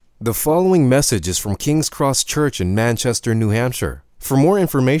The following message is from King's Cross Church in Manchester, New Hampshire. For more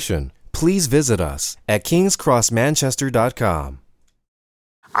information, please visit us at kingscrossmanchester.com.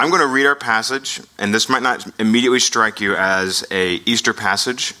 I'm going to read our passage, and this might not immediately strike you as a Easter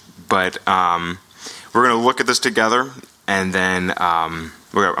passage, but we're going to look at this together, and then I'm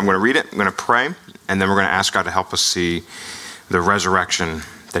going to read it, I'm going to pray, and then we're going to ask God to help us see the resurrection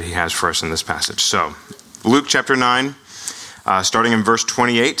that He has for us in this passage. So, Luke chapter 9, starting in verse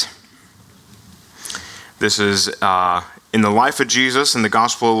 28. This is in the life of Jesus in the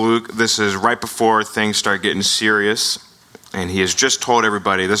Gospel of Luke. This is right before things start getting serious. And he has just told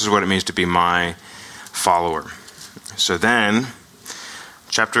everybody, this is what it means to be my follower. So then,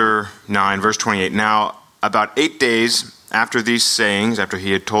 chapter 9, verse 28. Now, about 8 days after these sayings, after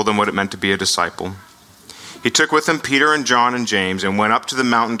he had told them what it meant to be a disciple, he took with him Peter and John and James and went up to the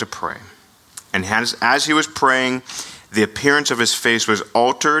mountain to pray. And as he was praying, the appearance of his face was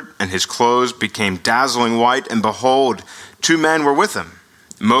altered, and his clothes became dazzling white. And behold, 2 men were with him,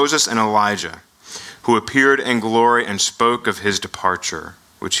 Moses and Elijah, who appeared in glory and spoke of his departure,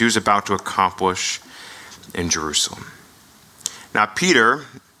 which he was about to accomplish in Jerusalem. Now Peter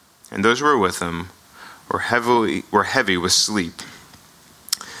and those who were with him were heavy with sleep.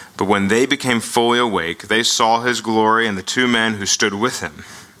 But when they became fully awake, they saw his glory and the 2 men who stood with him.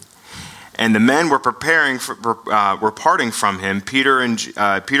 And the men were parting from him.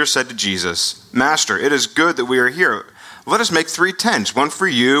 Peter said to Jesus, "Master, it is good that we are here. Let us make 3 tents, one for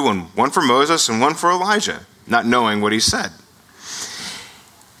you, and one for Moses, and one for Elijah," not knowing what he said.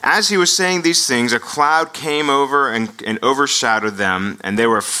 As he was saying these things, a cloud came over and overshadowed them, and they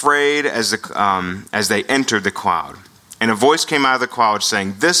were afraid as they entered the cloud. And a voice came out of the cloud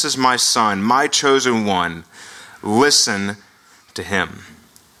saying, "This is my son, my chosen one. Listen to him."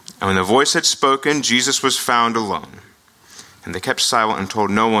 And when the voice had spoken, Jesus was found alone. And they kept silent and told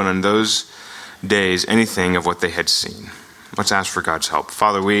no one in those days anything of what they had seen. Let's ask for God's help.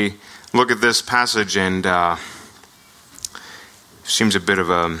 Father, we look at this passage and it seems a bit of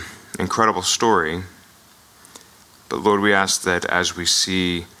an incredible story. But Lord, we ask that as we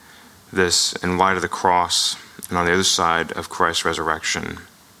see this in light of the cross and on the other side of Christ's resurrection,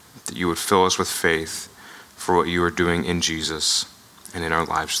 that you would fill us with faith for what you are doing in Jesus and in our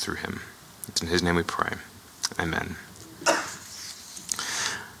lives through him. It's in his name we pray. Amen.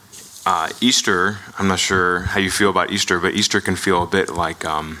 Easter, I'm not sure how you feel about Easter, but Easter can feel a bit like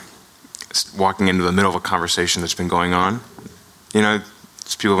walking into the middle of a conversation that's been going on. You know,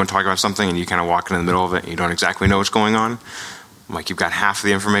 people have been talking about something and you kind of walk in the middle of it and you don't exactly know what's going on. Like you've got half of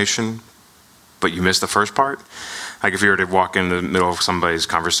the information, but you missed the first part. Like if you were to walk in the middle of somebody's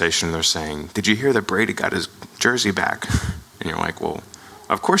conversation and they're saying, "Did you hear that Brady got his jersey back?" And you're like, "Well,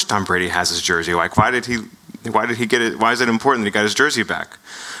 of course Tom Brady has his jersey. Like, why did he get it? Why is it important that he got his jersey back?"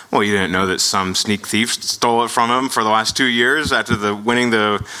 Well, you didn't know that some sneak thief stole it from him for the last 2 years after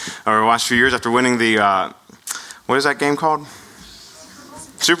last few years after winning the, what is that game called?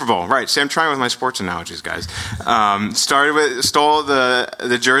 Super Bowl, right. See, I'm trying with my sports analogies, guys. Stole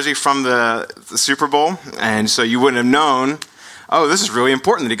the jersey from the Super Bowl, and so you wouldn't have known, oh, this is really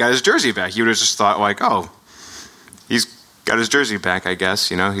important that he got his jersey back. You would have just thought like, oh, he's got his jersey back, I guess.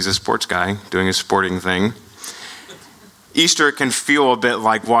 You know, he's a sports guy doing his sporting thing. Easter can feel a bit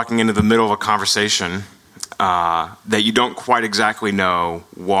like walking into the middle of a conversation that you don't quite exactly know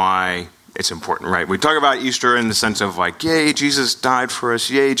why it's important, right? We talk about Easter in the sense of like, yay, Jesus died for us.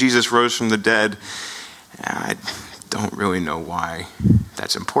 Yay, Jesus rose from the dead. I don't really know why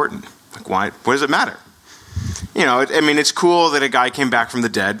that's important. Like, why? What does it matter? You know, it's cool that a guy came back from the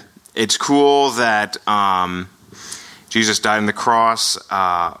dead. It's cool that Jesus died on the cross.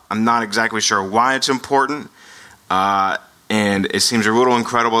 I'm not exactly sure why it's important. And it seems a little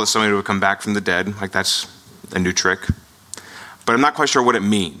incredible that somebody would come back from the dead. Like, that's a new trick. But I'm not quite sure what it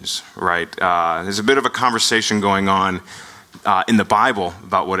means, right? There's a bit of a conversation going on in the Bible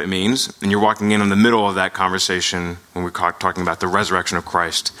about what it means. And you're walking in the middle of that conversation when we're talking about the resurrection of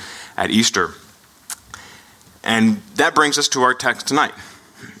Christ at Easter. And that brings us to our text tonight.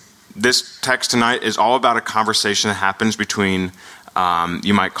 This text tonight is all about a conversation that happens between,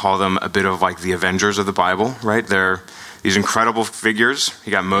 you might call them a bit of like the Avengers of the Bible, right? They're these incredible figures.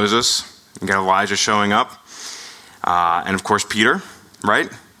 You got Moses, you got Elijah showing up, and of course Peter, right?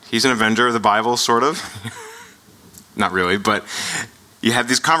 He's an Avenger of the Bible, sort of. Not really, but you have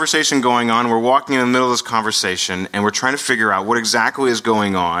this conversation going on. We're walking in the middle of this conversation, and we're trying to figure out what exactly is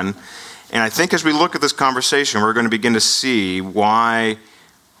going on. And I think as we look at this conversation, we're going to begin to see why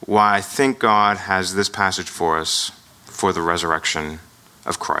I think God has this passage for us for the resurrection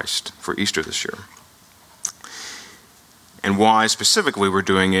of Christ, for Easter this year. and why specifically we're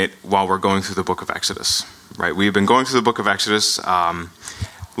doing it while we're going through the book of Exodus. Right? We've been going through the book of Exodus,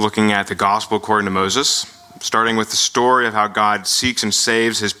 looking at the gospel according to Moses, starting with the story of how God seeks and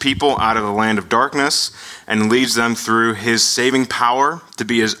saves his people out of the land of darkness and leads them through his saving power to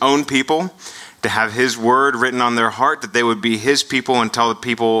be his own people, to have his word written on their heart, that they would be his people and tell the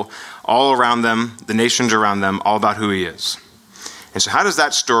people all around them, the nations around them, all about who he is. And so how does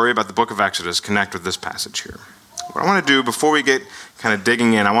that story about the book of Exodus connect with this passage here? What I want to do before we get kind of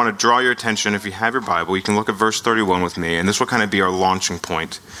digging in, I want to draw your attention, if you have your Bible, you can look at verse 31 with me, and this will kind of be our launching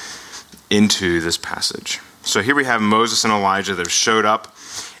point into this passage. So here we have Moses and Elijah that have showed up,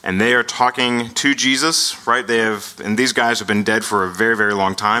 and they are talking to Jesus, right? And these guys have been dead for a very, very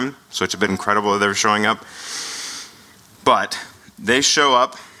long time, so it's a bit incredible that they're showing up. But they show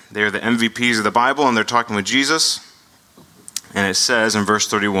up, they're the MVPs of the Bible, and they're talking with Jesus. And it says in verse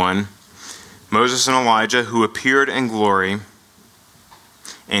 31, Moses and Elijah, who appeared in glory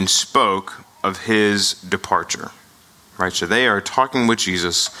and spoke of his departure. Right, so they are talking with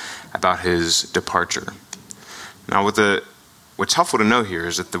Jesus about his departure. Now, what's helpful to know here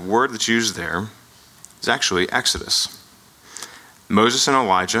is that the word that's used there is actually Exodus. Moses and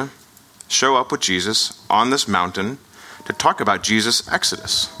Elijah show up with Jesus on this mountain to talk about Jesus'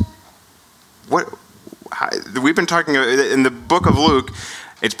 Exodus. We've been talking in the book of Luke,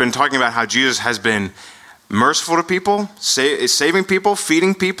 it's been talking about how Jesus has been merciful to people, saving people,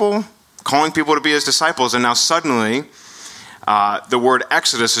 feeding people, calling people to be his disciples, and now suddenly the word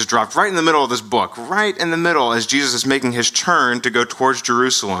Exodus is dropped right in the middle of this book, right in the middle as Jesus is making his turn to go towards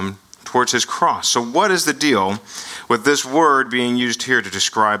Jerusalem, towards his cross. So what is the deal with this word being used here to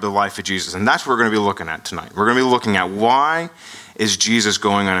describe the life of Jesus? And that's what we're going to be looking at tonight. We're going to be looking at why is Jesus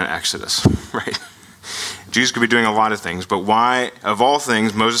going on an Exodus, right? Jesus could be doing a lot of things, but why, of all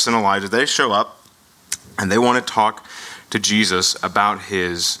things, Moses and Elijah, they show up and they want to talk to Jesus about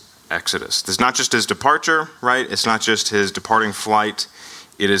his Exodus. It's not just his departure, right? It's not just his departing flight.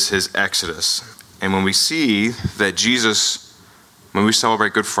 It is his Exodus. And when we see that Jesus, when we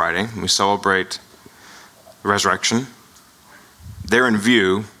celebrate Good Friday, when we celebrate the resurrection, they're in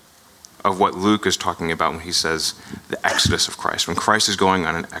view of what Luke is talking about when he says the Exodus of Christ, when Christ is going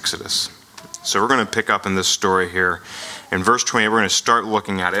on an Exodus. So we're going to pick up in this story here. In verse 20, we're going to start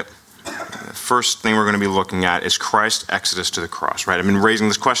looking at it. The first thing we're going to be looking at is Christ's exodus to the cross, right? I've been raising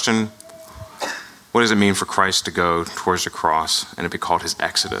this question. What does it mean for Christ to go towards the cross and it be called his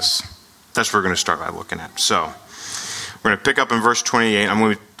exodus? That's what we're going to start by looking at. So we're going to pick up in verse 28. I'm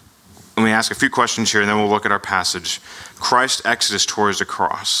going to ask a few questions here, and then we'll look at our passage. Christ's exodus towards the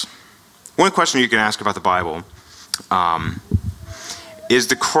cross. One question you can ask about the Bible, is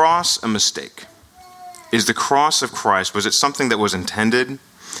the cross a mistake? Is the cross of Christ, was it something that was intended?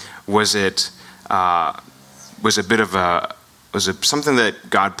 Was it something that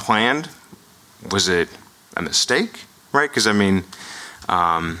God planned? Was it a mistake? Right? Because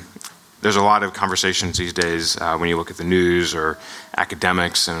there's a lot of conversations these days when you look at the news or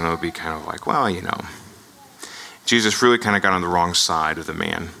academics, and it'll be kind of like, well, Jesus really kind of got on the wrong side of the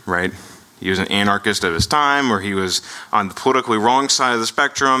man, right? He was an anarchist at his time, or he was on the politically wrong side of the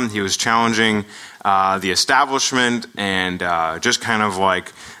spectrum. He was challenging the establishment and just kind of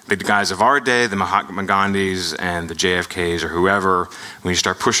like the guys of our day, the Mahatma Gandhis and the JFKs or whoever. When you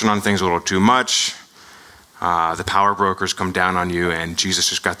start pushing on things a little too much, the power brokers come down on you, and Jesus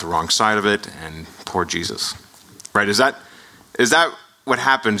just got the wrong side of it, and poor Jesus. Right? Is that what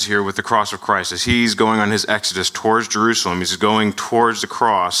happens here with the cross of Christ? As he's going on his exodus towards Jerusalem, he's going towards the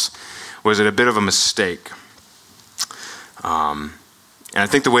cross. Was it a bit of a mistake? And I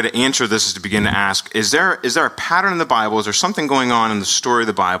think the way to answer this is to begin to ask, is there a pattern in the Bible? Is there something going on in the story of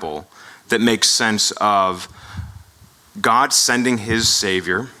the Bible that makes sense of God sending his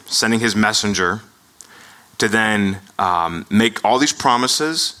Savior, sending his messenger, to then make all these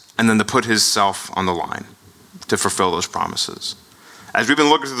promises and then to put his self on the line to fulfill those promises? As we've been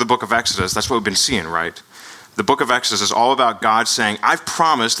looking through the book of Exodus, that's what we've been seeing, right? The book of Exodus is all about God saying, I've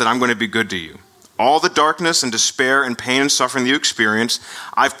promised that I'm going to be good to you. All the darkness and despair and pain and suffering that you experience,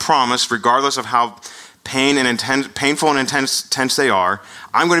 I've promised, regardless of how painful and intense they are,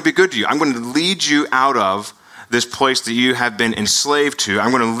 I'm going to be good to you. I'm going to lead you out of this place that you have been enslaved to.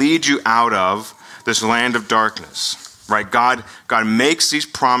 I'm going to lead you out of this land of darkness. Right? God makes these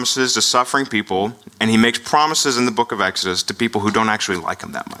promises to suffering people, and he makes promises in the book of Exodus to people who don't actually like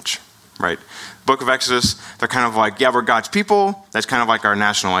him that much. Right? Book of Exodus, they're kind of like, yeah, we're God's people. That's kind of like our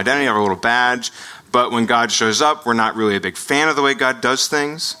national identity, our little badge. But when God shows up, we're not really a big fan of the way God does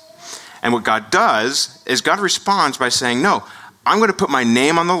things. And what God does is God responds by saying, no, I'm going to put my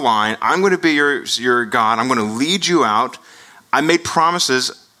name on the line. I'm going to be your God. I'm going to lead you out. I made promises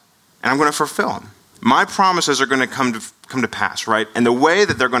and I'm going to fulfill them. My promises are going to come to pass, right? And the way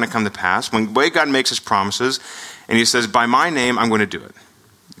that they're going to come to pass, the way God makes his promises, and he says, by my name, I'm going to do it.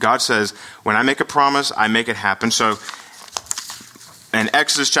 God says, when I make a promise, I make it happen. So in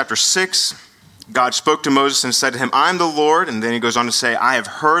Exodus chapter 6, God spoke to Moses and said to him, I'm the Lord. And then he goes on to say, I have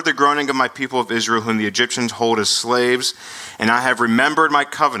heard the groaning of my people of Israel, whom the Egyptians hold as slaves, and I have remembered my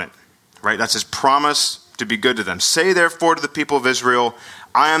covenant. Right? That's his promise to be good to them. Say therefore to the people of Israel,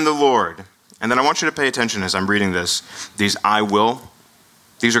 I am the Lord. And then I want you to pay attention as I'm reading this. These I will,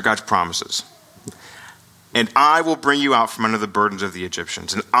 these are God's promises. And I will bring you out from under the burdens of the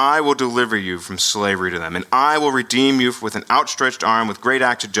Egyptians, and I will deliver you from slavery to them, and I will redeem you with an outstretched arm, with great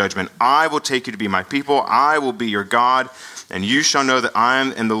acts of judgment. I will take you to be my people. I will be your God, and you shall know that I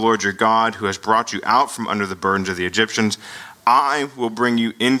am the Lord your God, who has brought you out from under the burdens of the Egyptians. I will bring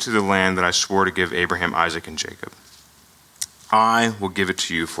you into the land that I swore to give Abraham, Isaac, and Jacob. I will give it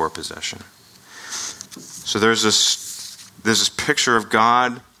to you for a possession. So there's this picture of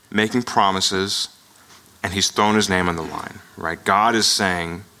God making promises, and he's thrown his name on the line, right? God is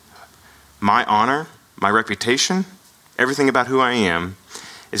saying, my honor, my reputation, everything about who I am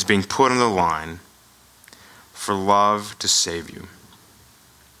is being put on the line for love to save you.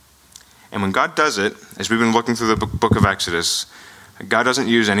 And when God does it, as we've been looking through the book of Exodus, God doesn't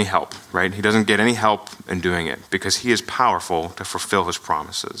use any help, right? He doesn't get any help in doing it because he is powerful to fulfill his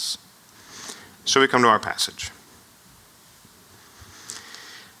promises. So we come to our passage.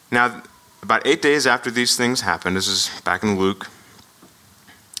 Now, about 8 days after these things happened, this is back in Luke,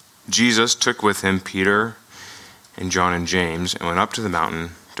 Jesus took with him Peter and John and James and went up to the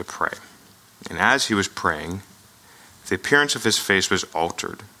mountain to pray. And as he was praying, the appearance of his face was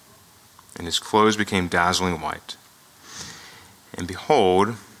altered, and his clothes became dazzling white. And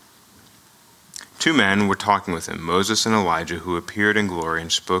behold, 2 men were talking with him, Moses and Elijah, who appeared in glory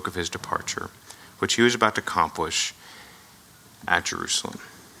and spoke of his departure, which he was about to accomplish at Jerusalem.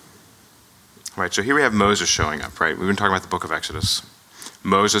 Right, so here we have Moses showing up, right? We've been talking about the book of Exodus.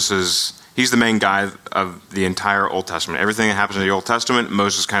 He's the main guy of the entire Old Testament. Everything that happens in the Old Testament,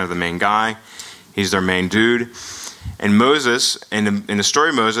 Moses is kind of the main guy. He's their main dude. And Moses, in the story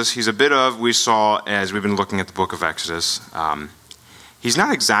of Moses, he's a bit of, we saw as we've been looking at the book of Exodus, he's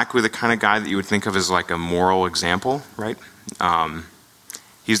not exactly the kind of guy that you would think of as like a moral example, right?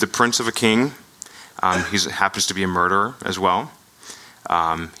 He's the prince of a king. He happens to be a murderer as well.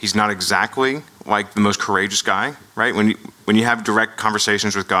 He's not exactly like the most courageous guy, right? When you have direct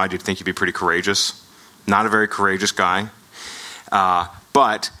conversations with God, you'd think he'd be pretty courageous. Not a very courageous guy.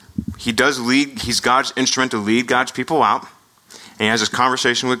 But he does lead, he's God's instrument to lead God's people out. And he has this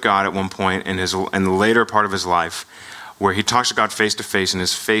conversation with God at one point in the later part of his life where he talks to God face to face and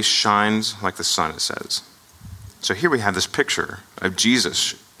his face shines like the sun, it says. So here we have this picture of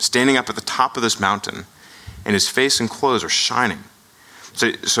Jesus standing up at the top of this mountain and his face and clothes are shining.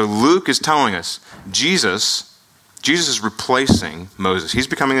 So Luke is telling us Jesus is replacing Moses. He's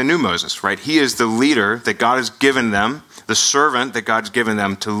becoming a new Moses, right? He is the leader that God has given them, the servant that God's given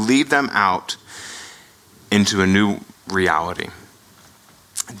them to lead them out into a new reality.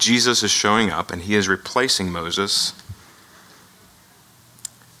 Jesus is showing up and he is replacing Moses.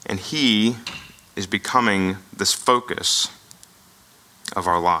 And he is becoming this focus of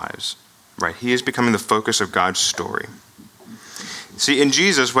our lives, right? He is becoming the focus of God's story. See, in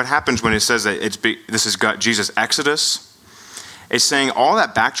Jesus, what happens when it says that this is Jesus' Exodus, it's saying all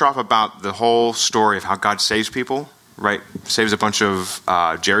that backdrop about the whole story of how God saves people, right? Saves a bunch of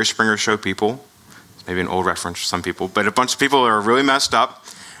Jerry Springer show people. Maybe an old reference for some people, but a bunch of people that are really messed up,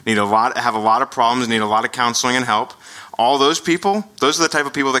 have a lot of problems, need a lot of counseling and help. All those people, those are the type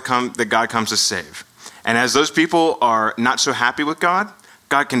of people that God comes to save. And as those people are not so happy with God,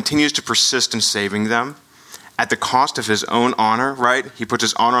 God continues to persist in saving them at the cost of his own honor, right? He puts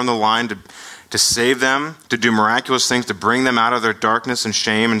his honor on the line to save them, to do miraculous things, to bring them out of their darkness and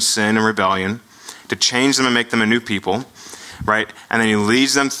shame and sin and rebellion, to change them and make them a new people, right? And then he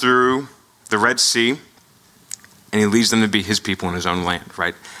leads them through the Red Sea, and he leads them to be his people in his own land,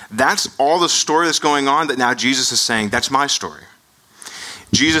 right? That's all the story that's going on that now Jesus is saying, that's my story.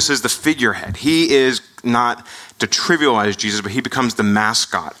 Jesus is the figurehead. He is not to trivialize Jesus, but he becomes the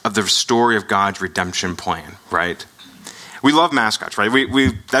mascot of the story of God's redemption plan, right? We love mascots, right?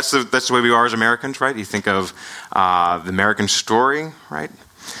 That's the way we are as Americans, right? You think of the American story, right?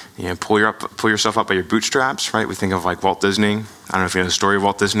 You know, pull yourself up by your bootstraps, right? We think of like Walt Disney. I don't know if you know the story of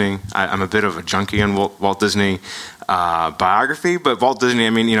Walt Disney. I'm a bit of a junkie on Walt Disney biography, but Walt Disney, I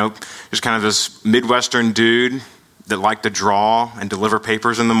mean, just kind of this Midwestern dude that liked to draw and deliver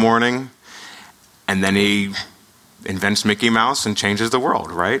papers in the morning, and then he invents Mickey Mouse and changes the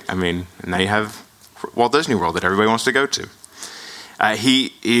world, right? I mean, and now you have Walt Disney World that everybody wants to go to.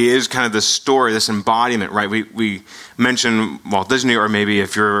 He is kind of this story, this embodiment, right? We mention Walt Disney, or maybe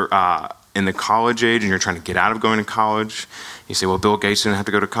if you're in the college age and you're trying to get out of going to college, you say, well, Bill Gates didn't have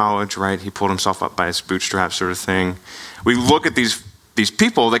to go to college, right? He pulled himself up by his bootstraps, sort of thing. We look at these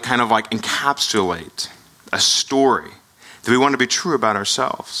people that kind of like encapsulate a story that we want to be true about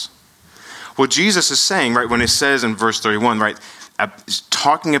ourselves. Well, Jesus is saying, right, when it says in verse 31, right,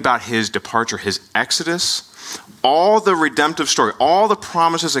 talking about his departure, his exodus, all the redemptive story, all the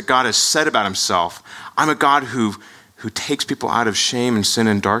promises that God has said about himself. I'm a God who takes people out of shame and sin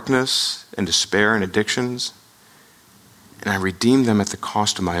and darkness and despair and addictions, and I redeem them at the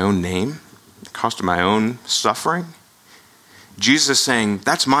cost of my own name, the cost of my own suffering. Jesus is saying,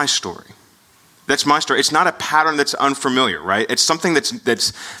 that's my story. That's my story. It's not a pattern that's unfamiliar, right? It's something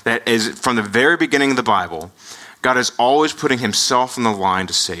that is from the very beginning of the Bible. God is always putting himself on the line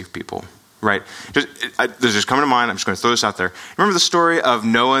to save people, right? This is coming to mind. I'm just going to throw this out there. Remember the story of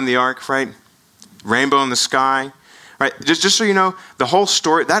Noah and the ark, right? Rainbow in the sky, right? Just so you know, the whole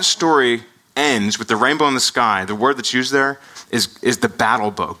story, that story ends with the rainbow in the sky. The word that's used there is the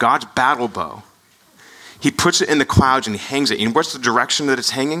battle bow, God's battle bow. He puts it in the clouds and he hangs it. And what's the direction that it's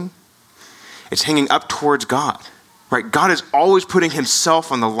hanging? It's hanging up towards God, right? God is always putting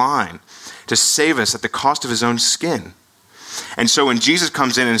himself on the line to save us at the cost of his own skin. And so when Jesus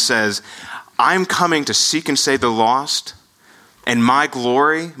comes in and says, I'm coming to seek and save the lost, and my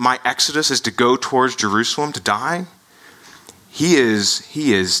glory, my exodus is to go towards Jerusalem to die, he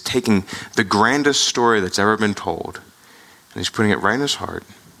is taking the grandest story that's ever been told, and he's putting it right in his heart,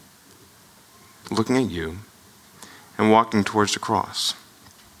 looking at you, and walking towards the cross.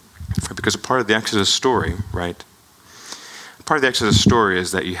 Because a part of the Exodus story, right? Part of the Exodus story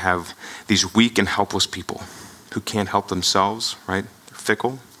is that you have these weak and helpless people who can't help themselves, right? They're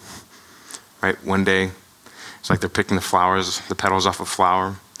fickle, right? One day, it's like they're picking the petals off a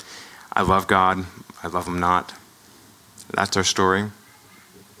flower. I love God, I love him not. That's our story.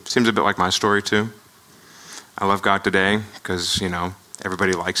 Seems a bit like my story too. I love God today because,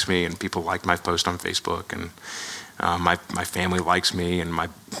 everybody likes me and people like my post on Facebook, and my family likes me, and my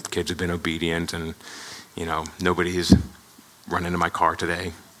kids have been obedient, and nobody has run into my car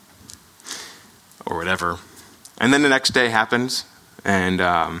today or whatever. And then the next day happens, and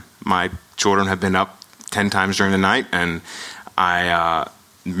my children have been up 10 times during the night, and I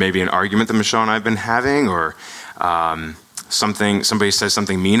maybe an argument that Michelle and I have been having, or somebody says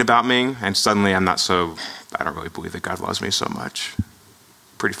something mean about me, and suddenly I don't really believe that God loves me so much.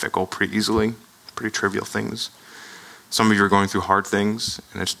 Pretty fickle, pretty easily, pretty trivial things. Some of you are going through hard things,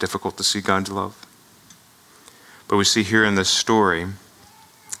 and it's difficult to see God's love. But we see here in this story,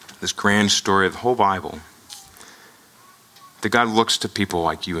 this grand story of the whole Bible, that God looks to people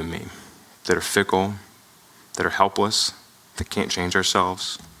like you and me, that are fickle, that are helpless, that can't change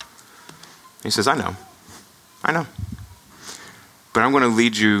ourselves. He says, I know. But I'm going to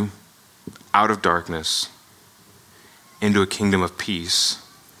lead you out of darkness into a kingdom of peace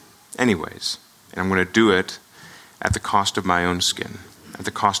anyways. And I'm going to do it at the cost of my own skin, at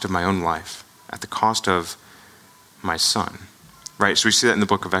the cost of my own life, at the cost of my son, right? So we see that in the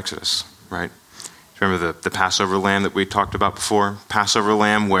book of Exodus, right? Remember the Passover lamb that we talked about before? Passover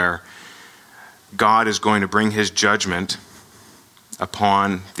lamb where God is going to bring his judgment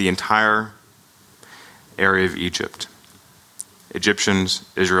upon the entire area of Egypt. Egyptians,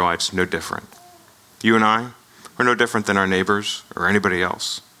 Israelites, no different. You and I are no different than our neighbors or anybody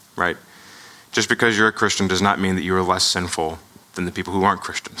else, right? Just because you're a Christian does not mean that you are less sinful than the people who aren't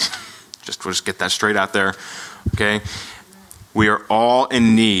Christians. We'll just get that straight out there, okay? We are all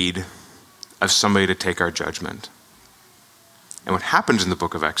in need of somebody to take our judgment. And what happens in the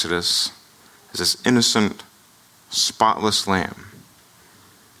book of Exodus is this innocent, spotless lamb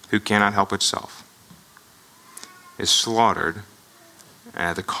who cannot help itself is slaughtered, and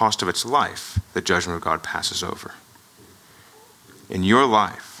at the cost of its life, the judgment of God passes over. In your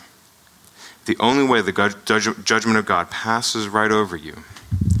life, the only way the judgment of God passes right over you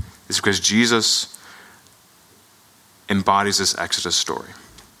is because Jesus embodies this Exodus story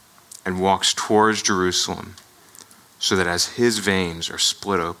and walks towards Jerusalem so that as his veins are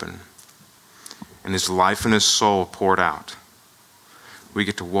split open and his life and his soul poured out, we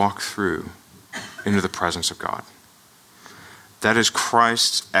get to walk through into the presence of God. That is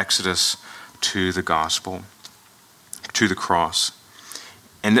Christ's exodus to the gospel, to the cross.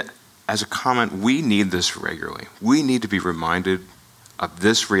 And as a comment, we need this regularly. We need to be reminded of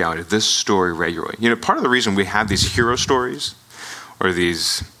this reality, this story regularly. Part of the reason we have these hero stories or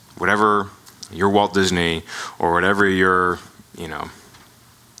these whatever your Walt Disney or whatever your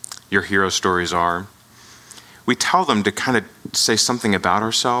hero stories are, we tell them to kind of say something about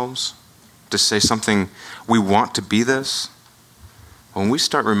ourselves, to say something, we want to be this. When we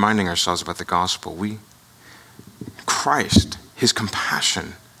start reminding ourselves about the gospel, Christ, his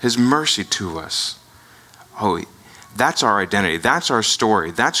compassion, his mercy to us, that's our identity. That's our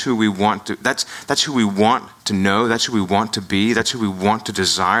story. That's who we want to. That's who we want to know. That's who we want to be. That's who we want to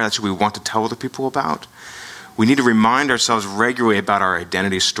desire. That's who we want to tell other people about. We need to remind ourselves regularly about our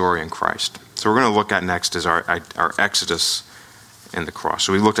identity story in Christ. So we're going to look at next is our exodus in the cross.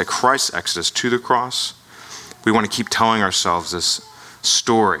 So we looked at Christ's exodus to the cross. We want to keep telling ourselves this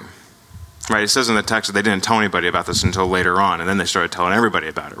story. Right, it says in the text that they didn't tell anybody about this until later on, and then they started telling everybody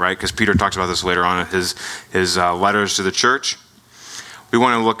about it, right? Because Peter talks about this later on in his letters to the church. We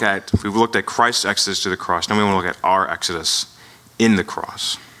looked at Christ's exodus to the cross. Now we want to look at our exodus in the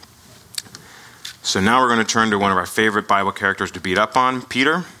cross. So now we're going to turn to one of our favorite Bible characters to beat up on,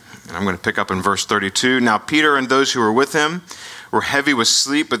 Peter. And I'm going to pick up in verse 32. Now Peter and those who were with him were heavy with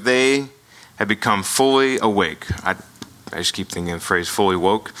sleep, but they had become fully awake. I just keep thinking of the phrase fully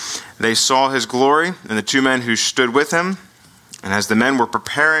woke. They saw his glory and the two men who stood with him. And as the men were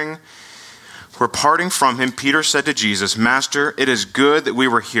parting from him, Peter said to Jesus, Master, it is good that we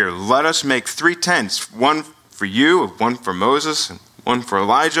were here. Let us make 3 tents, one for you, one for Moses, and one for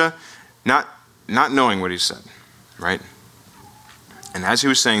Elijah, not knowing what he said, right? And as he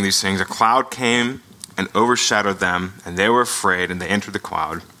was saying these things, a cloud came and overshadowed them, and they were afraid, and they entered the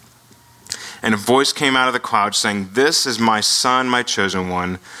cloud. And a voice came out of the cloud saying, This is my son, my chosen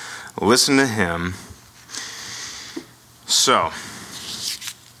one. Listen to him. So,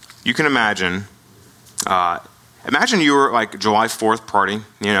 you can imagine you were like July 4th party,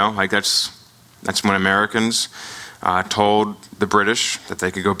 that's when Americans told the British that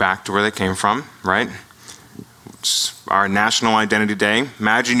they could go back to where they came from, right? It's our National Identity Day.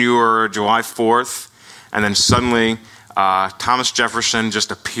 Imagine you were July 4th, and then suddenly Thomas Jefferson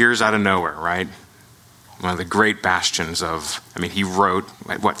just appears out of nowhere, right? One of the great bastions he wrote,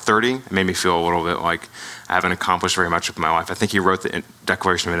 30? It made me feel a little bit like I haven't accomplished very much with my life. I think he wrote the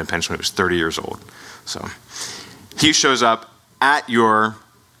Declaration of Independence when he was 30 years old. So he shows up at your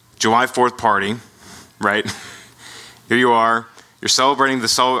July 4th party, right? Here you are. You're celebrating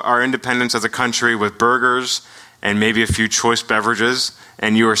our independence as a country with burgers and maybe a few choice beverages,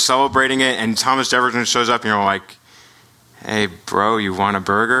 and you are celebrating it, and Thomas Jefferson shows up, and you're like, hey, bro, you want a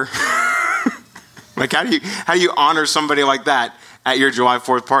burger? Like, how do you honor somebody like that at your July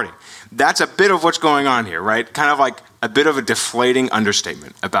 4th party? That's a bit of what's going on here, right? Kind of like a bit of a deflating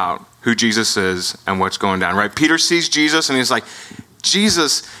understatement about who Jesus is and what's going down, right? Peter sees Jesus, and he's like,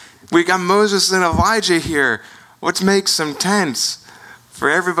 Jesus, we got Moses and Elijah here. Let's make some tents for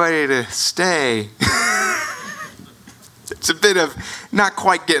everybody to stay. It's a bit of not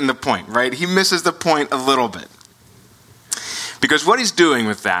quite getting the point, right? He misses the point a little bit. Because what he's doing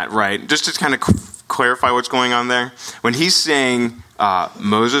with that, right, just to kind of clarify what's going on there, when he's saying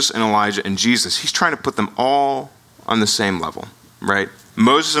Moses and Elijah and Jesus, he's trying to put them all on the same level, right?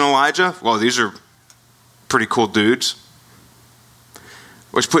 Moses and Elijah, well, these are pretty cool dudes.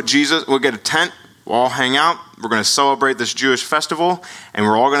 Let's put Jesus, we'll get a tent, we'll all hang out, we're going to celebrate this Jewish festival, and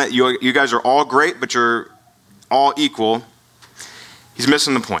we're all going to, you guys are all great, but you're all equal. He's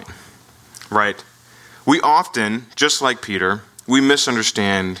missing the point, right? We often, just like Peter, we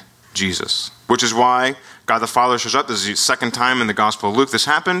misunderstand Jesus, which is why God the Father shows up. This is the second time in the Gospel of Luke this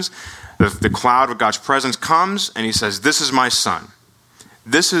happens. The cloud of God's presence comes, and he says, this is my son.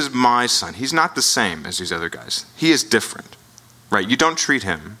 This is my son. He's not the same as these other guys. He is different, right? You don't treat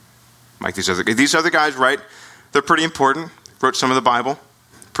him like these other guys. These other guys, right, they're pretty important. Wrote some of the Bible.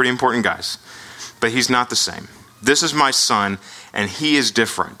 Pretty important guys. But he's not the same. This is my son, and he is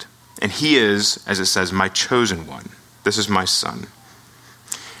different. And he is, as it says, my chosen one. This is my son.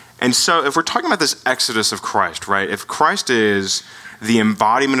 And so if we're talking about this exodus of Christ, right? If Christ is the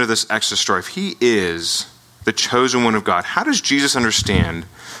embodiment of this exodus story, if he is the chosen one of God, how does Jesus understand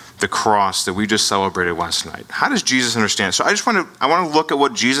the cross that we just celebrated last night? How does Jesus understand? So I want to look at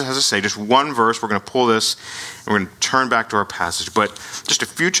what Jesus has to say. Just one verse. We're going to pull this, and we're going to turn back to our passage. But just a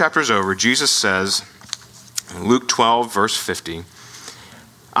few chapters over, Jesus says, in Luke 12, verse 50,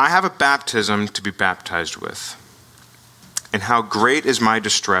 I have a baptism to be baptized with, and how great is my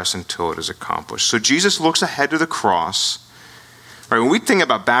distress until it is accomplished. So Jesus looks ahead to the cross. Right? When we think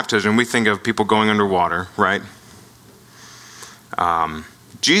about baptism, we think of people going underwater, right?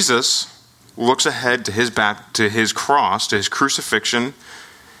 Jesus looks ahead to his cross, to his crucifixion,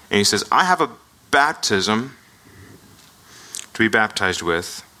 and he says, I have a baptism to be baptized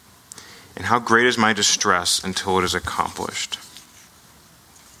with, And how great is my distress until it is accomplished.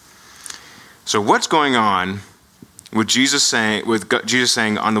 So what's going on with Jesus saying,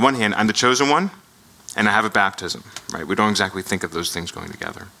 on the one hand, I'm the chosen one, and I have a baptism, right? We don't exactly think of those things going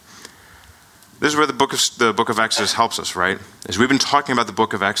together. This is where the book of Exodus helps us, right? As we've been talking about the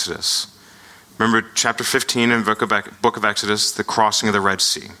book of Exodus, remember chapter 15 in the book of Exodus, the crossing of the Red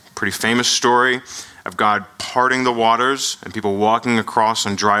Sea. Pretty famous story of God parting the waters and people walking across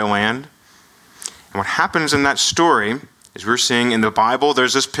on dry land. And what happens in that story is we're seeing in the Bible,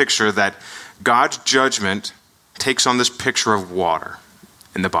 there's this picture that God's judgment takes on this picture of water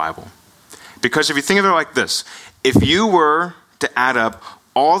in the Bible. Because if you think of it like this, if you were to add up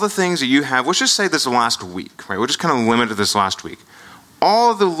all the things that you have, let's just say this last week, right? We'll just kind of limit it this last week.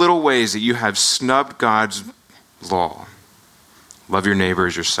 All the little ways that you have snubbed God's law. Love your neighbor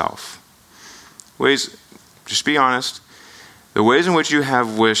as yourself. Ways, just be honest, the ways in which you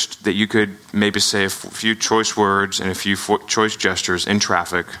have wished that you could maybe say a few choice words and a few choice gestures in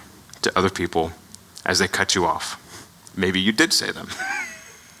traffic to other people as they cut you off. Maybe you did say them.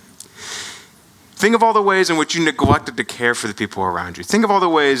 Think of all the ways in which you neglected to care for the people around you. Think of all the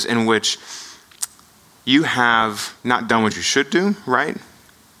ways in which you have not done what you should do, right?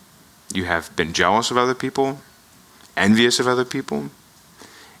 You have been jealous of other people, envious of other people.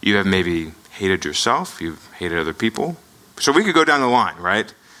 You have maybe hated yourself. You've hated other people. So we could go down the line,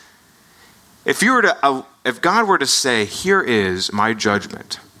 right? If God were to say, here is my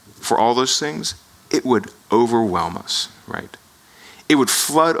judgment for all those things, it would overwhelm us, right? It would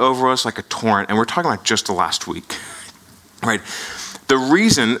flood over us like a torrent, and we're talking about just the last week, right? The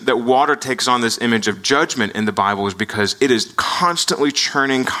reason that water takes on this image of judgment in the Bible is because it is constantly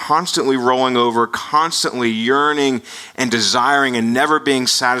churning, constantly rolling over, constantly yearning and desiring and never being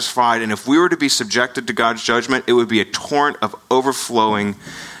satisfied. And if we were to be subjected to God's judgment, it would be a torrent of overflowing.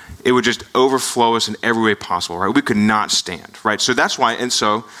 It would just overflow us in every way possible, right? We could not stand, right? So that's why, and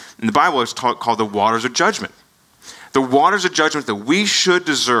so in the Bible it's called the waters of judgment. The waters of judgment that we should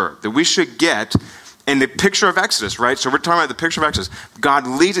deserve, that we should get in the picture of Exodus, right? So we're talking about the picture of Exodus. God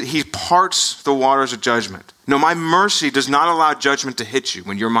leads it, he parts the waters of judgment. No, my mercy does not allow judgment to hit you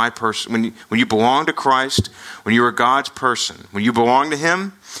when you're my person, when you belong to Christ, when you are God's person, when you belong to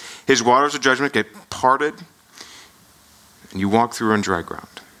him, his waters of judgment get parted and you walk through on dry ground.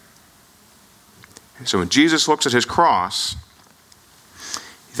 And so when Jesus looks at his cross,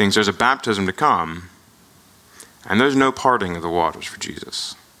 he thinks there's a baptism to come, and there's no parting of the waters for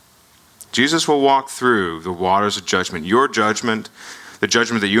Jesus. Jesus will walk through the waters of judgment, your judgment, the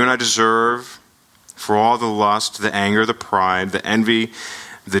judgment that you and I deserve for all the lust, the anger, the pride, the envy,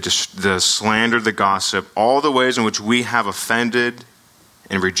 the slander, the gossip, all the ways in which we have offended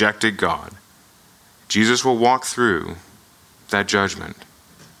and rejected God. Jesus will walk through that judgment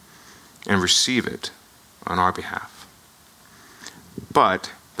and receive it on our behalf.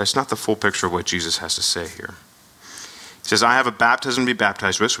 But that's not the full picture of what Jesus has to say here. He says, I have a baptism to be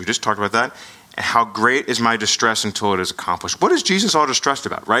baptized with. So we just talked about that. And how great is my distress until it is accomplished. What is Jesus all distressed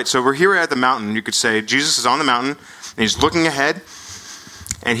about, right? So we're here at the mountain. You could say Jesus is on the mountain and he's looking ahead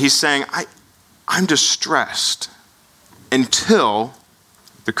and he's saying, I'm distressed until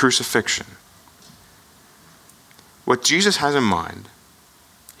the crucifixion. What Jesus has in mind,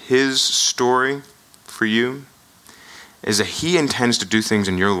 his story for you, is that he intends to do things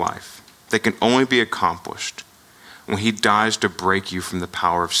in your life that can only be accomplished when he dies to break you from the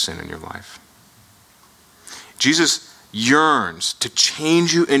power of sin in your life. Jesus yearns to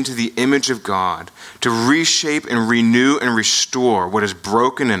change you into the image of God, to reshape and renew and restore what is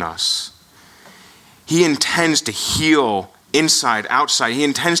broken in us. He intends to heal inside, outside. He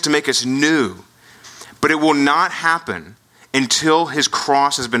intends to make us new. But it will not happen until his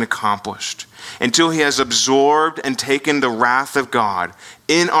cross has been accomplished, until he has absorbed and taken the wrath of God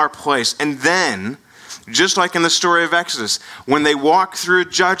in our place. And then, just like in the story of Exodus, when they walk through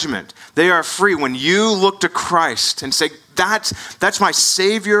judgment, they are free. When you look to Christ and say, that's my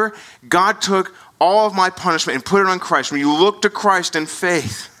Savior, God took all of my punishment and put it on Christ. When you look to Christ in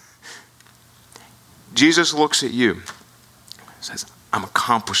faith, Jesus looks at you and says, I'm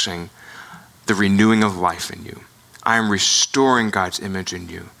accomplishing the renewing of life in you. I am restoring God's image in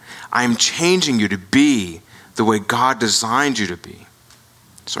you. I am changing you to be the way God designed you to be.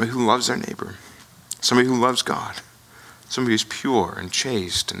 Somebody who loves their neighbor. Somebody who loves God. Somebody who's pure and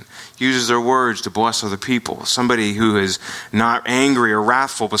chaste and uses their words to bless other people. Somebody who is not angry or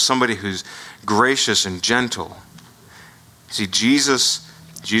wrathful, but somebody who's gracious and gentle. See, Jesus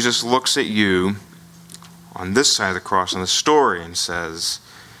looks at you on this side of the cross in the story and says,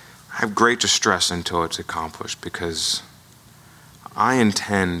 I have great distress until it's accomplished because I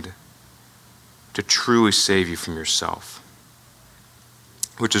intend to truly save you from yourself.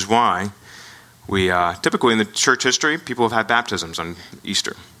 Which is why we typically in the church history, people have had baptisms on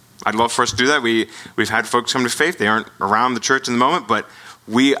Easter. I'd love for us to do that. We've had folks come to faith. They aren't around the church in the moment, but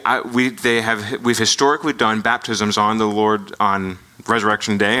we've historically done baptisms on the Lord on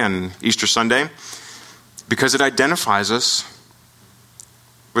Resurrection Day and Easter Sunday because it identifies us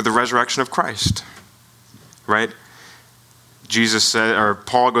with the resurrection of Christ, right? Jesus said, or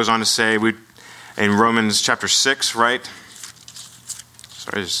Paul goes on to say, in Romans chapter 6, right?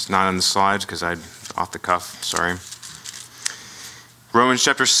 Sorry, it's not on the slides because I off the cuff. Sorry. Romans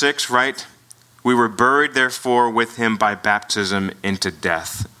chapter 6, right? We were buried, therefore, with him by baptism into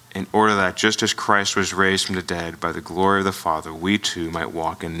death, in order that just as Christ was raised from the dead by the glory of the Father, we too might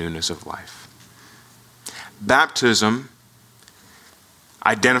walk in newness of life. Baptism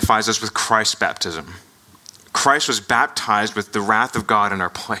identifies us with Christ's baptism. Christ was baptized with the wrath of God in our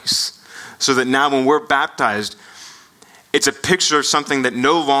place, so that now when we're baptized, it's a picture of something that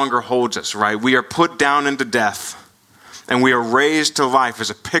no longer holds us, right? We are put down into death, and we are raised to life as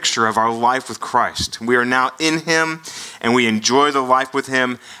a picture of our life with Christ. We are now in him, and we enjoy the life with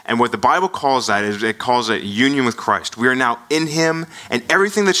him. And what the Bible calls that is it calls it union with Christ. We are now in him, and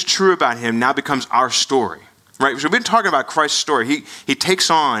everything that's true about him now becomes our story. Right? So we've been talking about Christ's story. He takes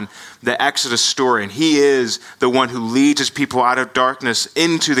on the Exodus story, and he is the one who leads his people out of darkness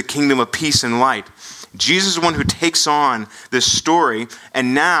into the kingdom of peace and light. Jesus is the one who takes on this story,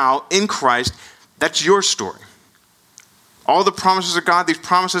 and now in Christ, that's your story. All the promises of God, these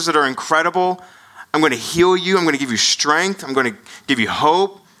promises that are incredible. I'm going to heal you. I'm going to give you strength. I'm going to give you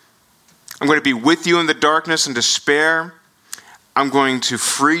hope. I'm going to be with you in the darkness and despair. I'm going to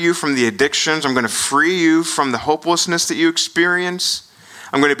free you from the addictions. I'm going to free you from the hopelessness that you experience.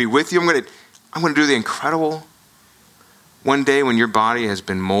 I'm going to be with you. I'm going to do the incredible. One day when your body has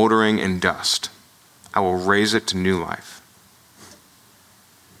been moldering in dust, I will raise it to new life.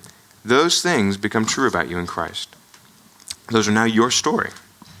 Those things become true about you in Christ. Those are now your story.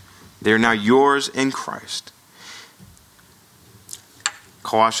 They are now yours in Christ.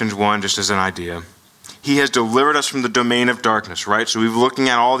 Colossians 1, just as an idea. He has delivered us from the domain of darkness, right? So we're looking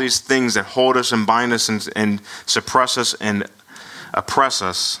at all these things that hold us and bind us and suppress us and oppress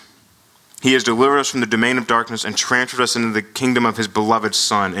us. He has delivered us from the domain of darkness and transferred us into the kingdom of his beloved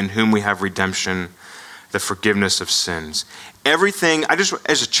Son, in whom we have redemption, the forgiveness of sins. Everything,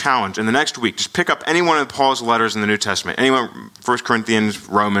 as a challenge, in the next week, just pick up any one of Paul's letters in the New Testament. Anyone, 1 Corinthians,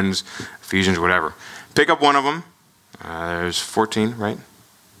 Romans, Ephesians, whatever. Pick up one of them. There's 14, right?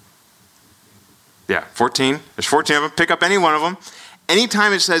 Yeah, 14. There's 14 of them. Pick up any one of them.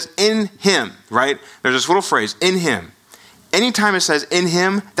 Anytime it says in him, right? There's this little phrase, in him. Anytime it says in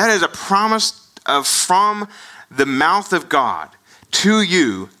him, that is a promise from the mouth of God to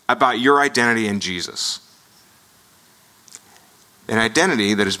you about your identity in Jesus. An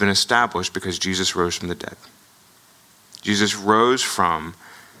identity that has been established because Jesus rose from the dead. Jesus rose from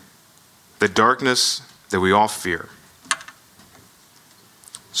the darkness that we all fear.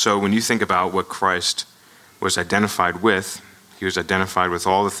 So when you think about what Christ was identified with, he was identified with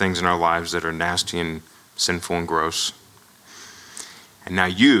all the things in our lives that are nasty and sinful and gross. And now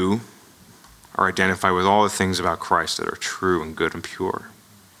you are identified with all the things about Christ that are true and good and pure.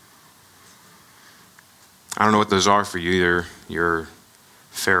 I don't know what those are for you. Either you're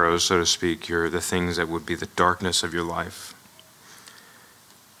pharaohs, so to speak. You're the things that would be the darkness of your life.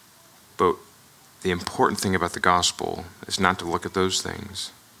 But the important thing about the gospel is not to look at those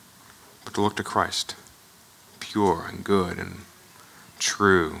things, but to look to Christ. Pure and good and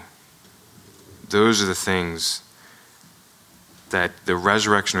true. Those are the things that the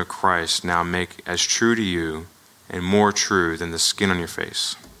resurrection of Christ now make as true to you and more true than the skin on your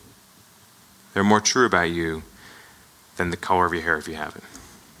face. They're more true about you than the color of your hair if you have it.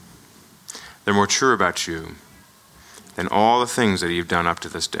 They're more true about you than all the things that you've done up to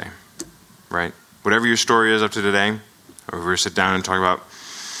this day, right? Whatever your story is up to today, or if we sit down and talk about,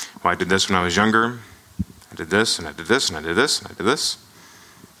 well, I did this when I was younger, I did this, and I did this, and I did this, and I did this.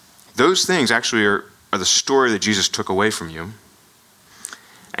 Those things actually are the story that Jesus took away from you,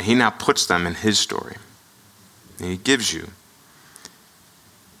 and he now puts them in his story. And he gives you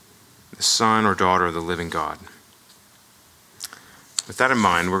the son or daughter of the living God. With that in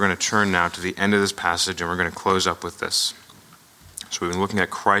mind, we're going to turn now to the end of this passage, and we're going to close up with this. So we've been looking at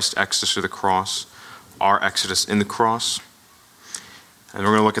Christ's exodus to the cross, our exodus in the cross, and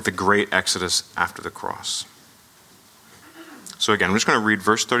we're going to look at the great exodus after the cross. So again, I'm just going to read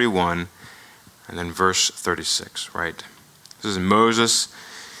verse 31 and then verse 36, right? This is Moses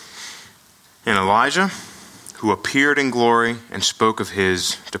and Elijah, who appeared in glory and spoke of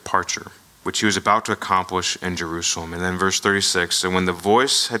his departure, which he was about to accomplish in Jerusalem. And then verse 36, so when the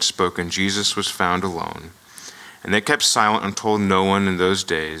voice had spoken, Jesus was found alone. And they kept silent and told no one in those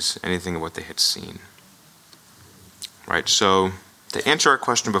days anything of what they had seen. Right, so to answer our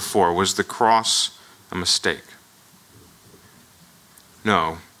question before, was the cross a mistake?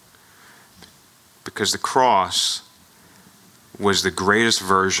 No, because the cross was the greatest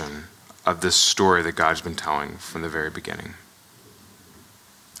version of this story that God's been telling from the very beginning.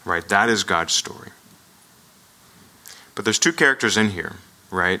 Right, that is God's story. But there's two characters in here,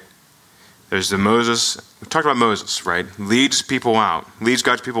 right? There's the Moses, we talked about Moses, right? Leads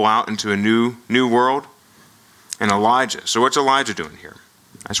God's people out into a new world. And Elijah. So what's Elijah doing here?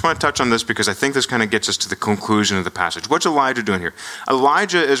 I just want to touch on this because I think this kind of gets us to the conclusion of the passage. What's Elijah doing here?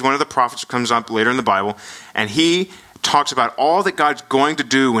 Elijah is one of the prophets that comes up later in the Bible, and he talks about all that God's going to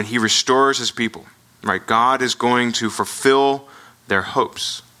do when he restores his people. Right? God is going to fulfill their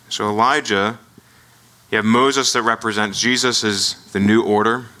hopes. So Elijah, you have Moses that represents Jesus as the new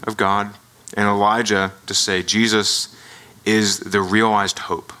order of God, and Elijah to say Jesus is the realized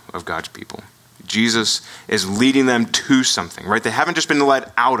hope of God's people. Jesus is leading them to something, right? They haven't just been led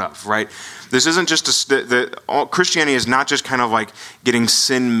out of, right? This isn't just Christianity is not just kind of like getting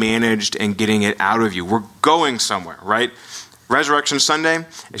sin managed and getting it out of you. We're going somewhere, right? Resurrection Sunday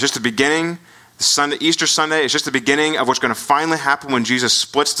is just the beginning. Easter Sunday is just the beginning of what's going to finally happen when Jesus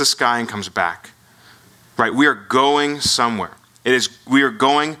splits the sky and comes back, right? We are going somewhere. We are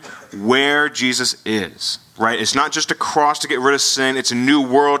going where Jesus is. Right? It's not just a cross to get rid of sin. It's a new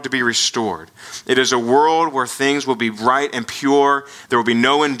world to be restored. It is a world where things will be right and pure. There will be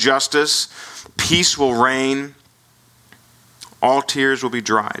no injustice. Peace will reign. All tears will be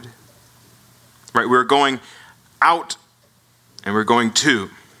dried. Right? We're going out and we're going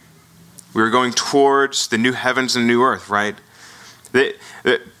to. We're going towards the new heavens and new earth, right?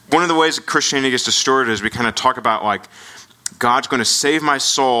 One of the ways that Christianity gets distorted is we kind of talk about like God's going to save my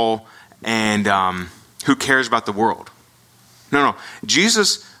soul and who cares about the world? No.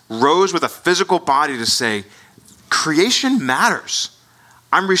 Jesus rose with a physical body to say, creation matters.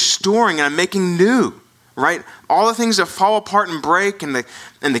 I'm restoring and I'm making new, right? All the things that fall apart and break and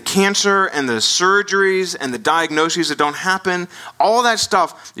the cancer and the surgeries and the diagnoses that don't happen, all that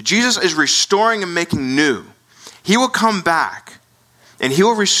stuff, Jesus is restoring and making new. He will come back and he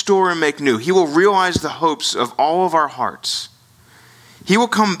will restore and make new. He will realize the hopes of all of our hearts. He will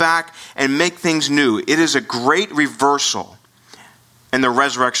come back and make things new. It is a great reversal in the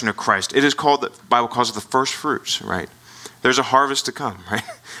resurrection of Christ. It is called, the Bible calls it the first fruits, right? There's a harvest to come, right?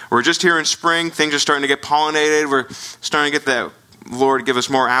 We're just here in spring. Things are starting to get pollinated. We're starting to get that, Lord, give us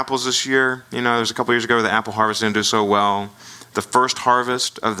more apples this year. You know, there was a couple years ago the apple harvest didn't do so well. The first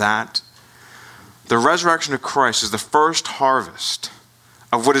harvest of that. The resurrection of Christ is the first harvest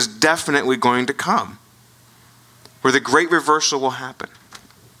of what is definitely going to come, where the great reversal will happen.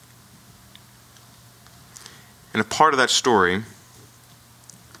 And a part of that story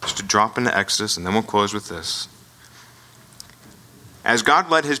is to drop into Exodus, and then we'll close with this. As God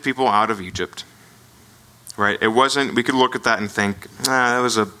led his people out of Egypt, right? It wasn't, we could look at that and think, that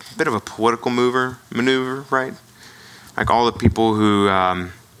was a bit of a political maneuver, right? Like all the people who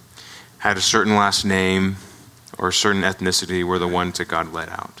had a certain last name or a certain ethnicity were the ones that God led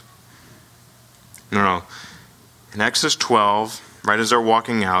out. No. In Exodus 12, right as they're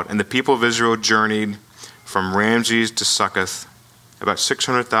walking out, and the people of Israel journeyed from Ramses to Succoth, about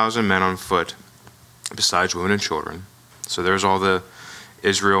 600,000 men on foot, besides women and children. So there's all the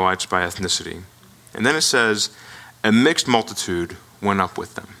Israelites by ethnicity. And then it says, a mixed multitude went up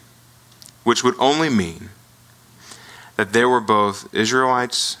with them, which would only mean that there were both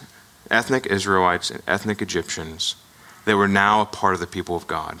Israelites, ethnic Israelites, and ethnic Egyptians that were now a part of the people of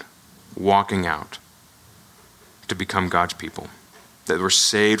God, walking out to become God's people, that were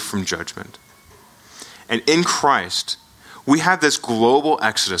saved from judgment. And in Christ, we have this global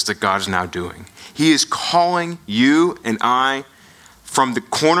exodus that God is now doing. He is calling you and I from the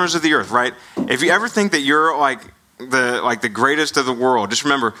corners of the earth, right? If you ever think that you're like the greatest of the world, just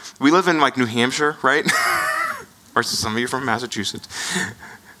remember, we live in like New Hampshire, right? Or some of you from Massachusetts.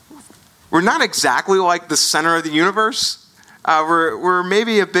 We're not exactly like the center of the universe. We're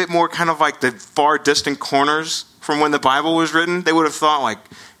maybe a bit more kind of like the far distant corners from when the Bible was written. They would have thought like,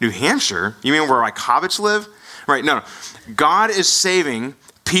 New Hampshire? You mean where like hobbits live? Right, no. God is saving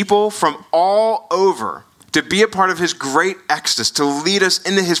people from all over to be a part of his great exodus, to lead us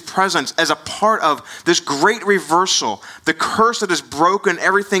into his presence as a part of this great reversal, the curse that has broken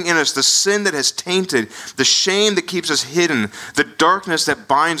everything in us, the sin that has tainted, the shame that keeps us hidden, the darkness that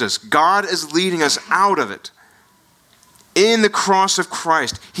binds us. God is leading us out of it In the cross of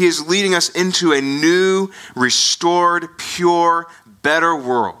Christ, he is leading us into a new, restored, pure, better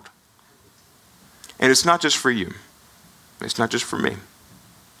world. And it's not just for you. It's not just for me.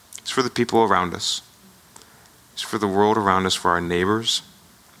 It's for the people around us. It's for the world around us, for our neighbors,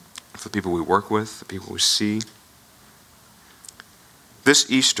 for the people we work with, the people we see. This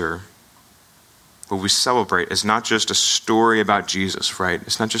Easter, what we celebrate is not just a story about Jesus, right?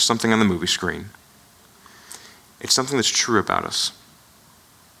 It's not just something on the movie screen. It's something that's true about us.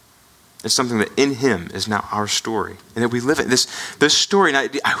 It's something that in him is now our story, and that we live it. This story,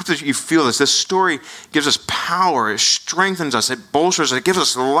 and I hope that you feel this. This story gives us power. It strengthens us. It bolsters us. It gives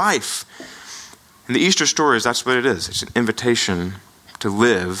us life. And the Easter story that's what it is. It's an invitation to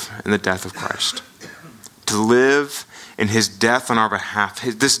live in the death of Christ, to live in his death on our behalf.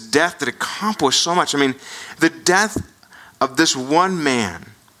 This death that accomplished so much. I mean, the death of this one man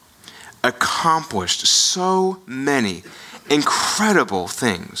accomplished so many incredible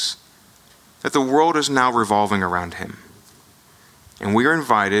things that the world is now revolving around him. And we are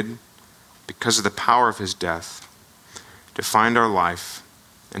invited, because of the power of his death, to find our life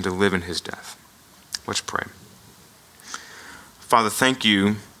and to live in his death. Let's pray. Father, thank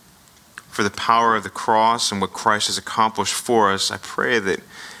you for the power of the cross and what Christ has accomplished for us. I pray that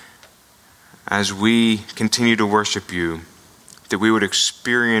as we continue to worship you, that we would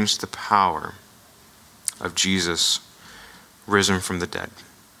experience the power of Jesus risen from the dead.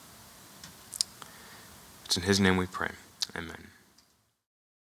 It's in his name we pray. Amen.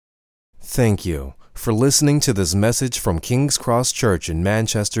 Thank you for listening to this message from King's Cross Church in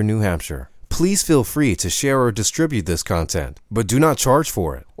Manchester, New Hampshire. Please feel free to share or distribute this content, but do not charge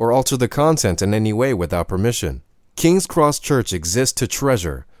for it or alter the content in any way without permission. King's Cross Church exists to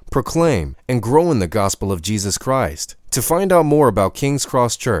treasure, proclaim, and grow in the gospel of Jesus Christ. To find out more about King's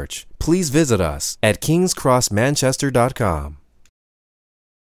Cross Church, please visit us at kingscrossmanchester.com.